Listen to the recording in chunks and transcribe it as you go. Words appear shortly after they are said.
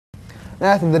Now,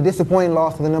 after the disappointing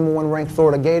loss to the #1 ranked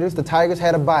Florida Gators, the Tigers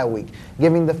had a bye week,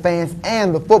 giving the fans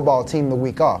and the football team the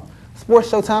week off.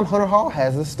 Sports Showtime Hunter Hall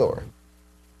has the story.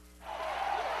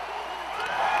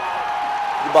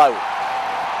 The bye week.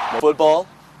 No football,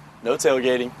 no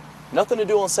tailgating, nothing to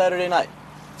do on Saturday night.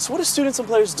 So what do students and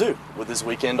players do with this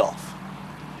weekend off?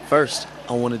 First,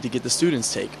 I wanted to get the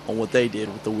students' take on what they did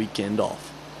with the weekend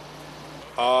off.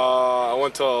 I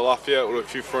went to Lafayette with a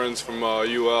few friends from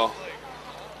UL.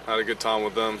 Had a good time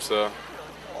with them, so.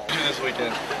 This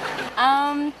weekend?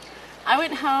 I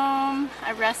went home,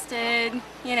 I rested,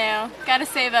 got to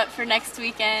save up for next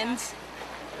weekend.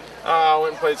 I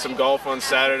went and played some golf on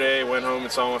Saturday, went home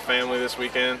and saw my family this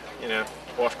weekend,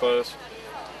 washed clothes.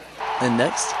 And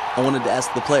next, I wanted to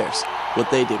ask the players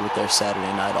what they did with their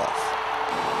Saturday night off.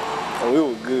 Oh, it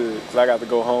was good, 'cause I got to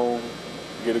go home,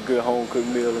 get a good home-cooked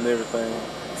meal and everything,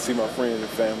 see my friends and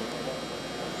family.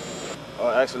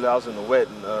 Actually, I was in the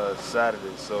wedding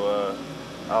Saturday, so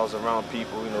I was around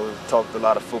people, talked a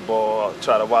lot of football,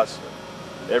 try to watch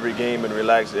every game and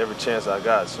relax every chance I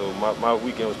got. So my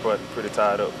weekend was pretty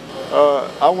tied up.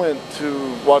 I went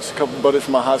to watch a couple of buddies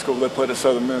from my high school. They played at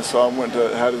Southern Miss, so I went to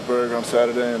Hattiesburg on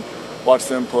Saturday and watched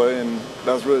them play, and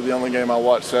that was really the only game I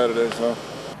watched Saturday. So.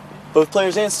 Both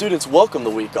players and students welcome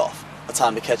the week off, a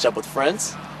time to catch up with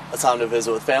friends, a time to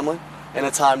visit with family, and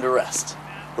a time to rest.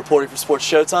 Reporting for Sports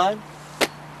Showtime,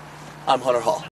 I'm Hunter Hall.